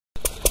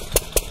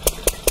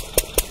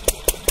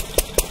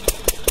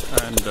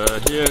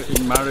And here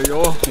in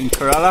Maraiyoor in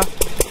Kerala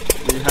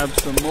we have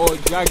some more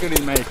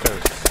jaggery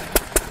makers.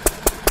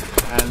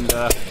 And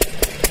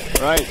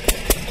right,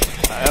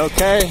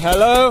 okay,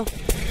 hello.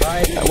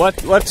 Hi.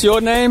 What's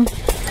your name?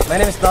 My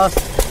name is Das.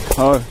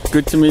 Oh,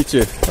 good to meet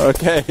you.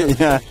 Okay,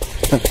 yeah.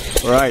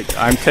 Right,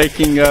 I'm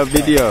taking a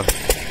video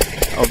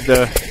of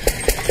the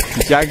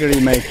jaggery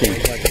making.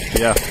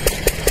 Yeah.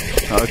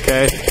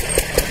 Okay.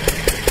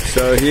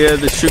 So here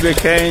the sugar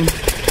cane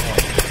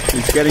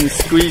is getting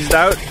squeezed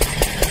out,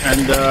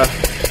 and the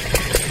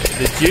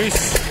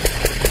juice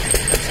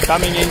is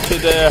coming into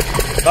the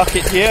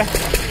bucket here.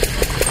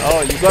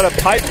 Oh, you got a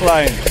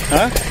pipeline,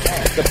 huh?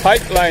 The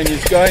pipeline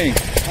is going.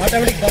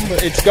 Automatic pump.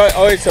 It's going.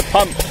 Oh, it's a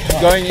pump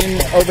going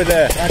in over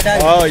there.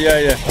 Oh, yeah,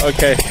 yeah.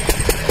 Okay.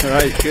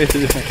 Right. Good.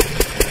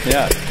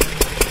 Yeah.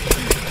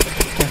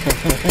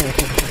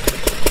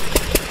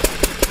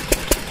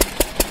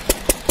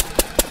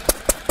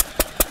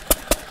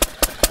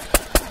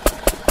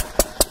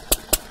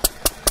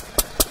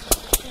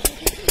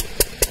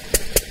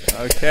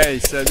 Okay,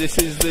 so this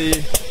is the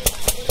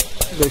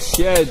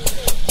shed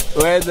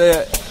where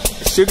the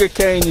sugar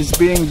cane is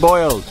being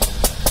boiled.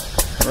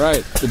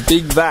 Right, the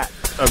big vat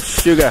of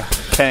sugar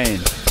cane.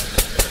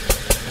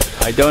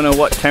 I don't know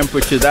what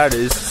temperature that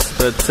is,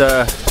 but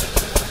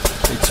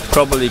it's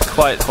probably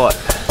quite hot.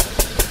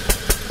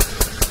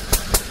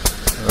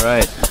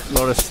 Right, a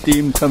lot of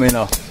steam coming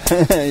off.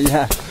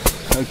 Yeah,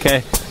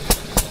 okay.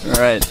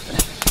 Right.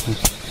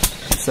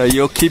 So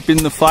you're keeping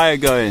the fire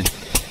going.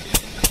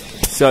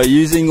 So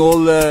using all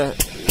the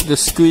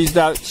squeezed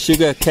out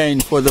sugar cane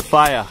for the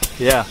fire.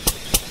 Yeah.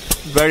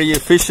 Very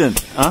efficient,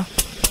 huh?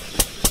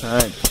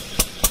 Alright.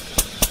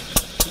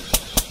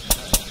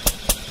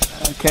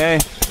 Okay.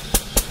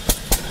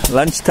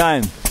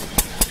 Lunchtime.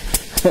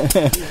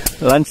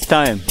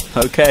 Lunchtime.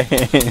 Okay.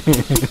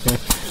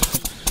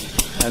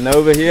 And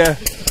over here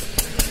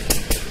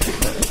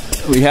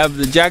we have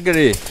the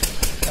jaggery.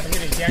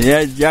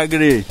 Yeah,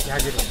 jaggery.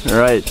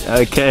 Right,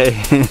 okay.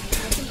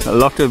 A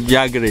lot of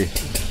jaggery.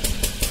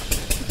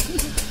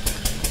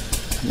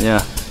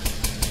 Yeah.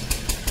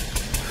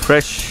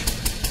 Fresh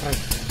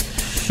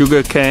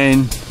sugar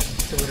cane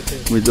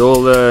with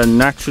all the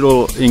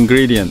natural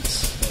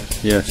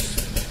ingredients. Yes.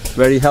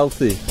 Very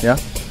healthy, yeah?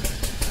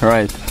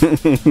 Right.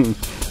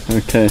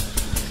 Okay.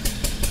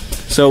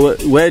 So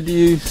where do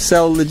you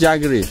sell the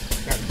jaggery?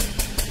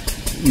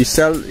 You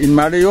sell in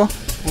Maraiyoor?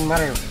 In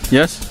Maraiyoor.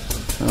 Yes?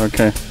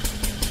 Okay.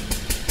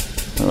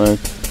 Alright.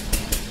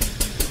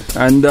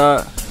 And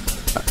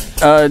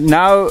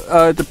now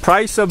the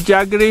price of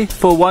jaggery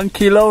for 1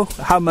 kilo,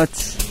 how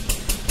much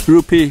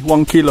rupee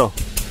 1 kilo?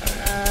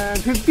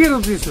 50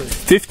 rupees.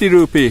 50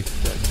 rupee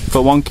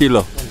for 1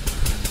 kilo.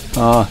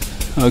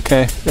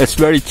 Okay, that's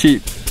very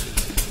cheap.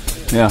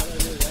 Yeah.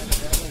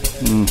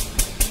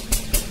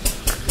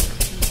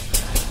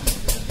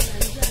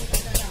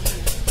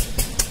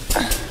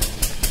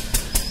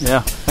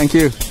 Yeah, thank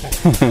you.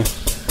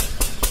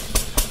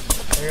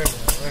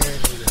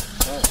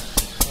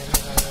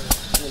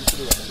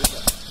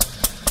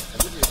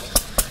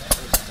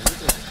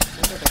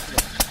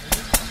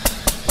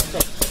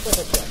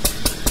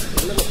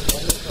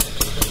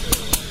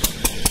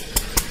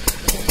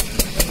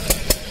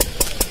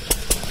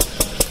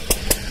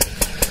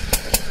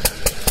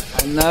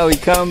 And now we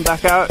come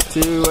back out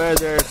to where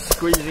they're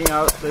squeezing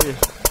out the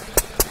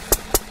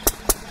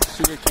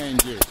sugarcane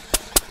juice.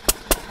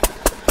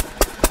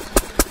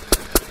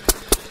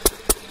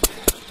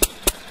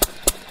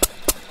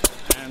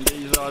 And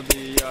these are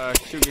the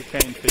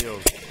sugarcane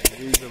fields.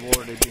 These have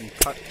already been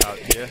cut out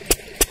here.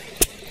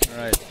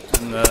 Right,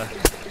 and the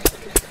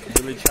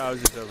village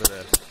houses over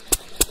there.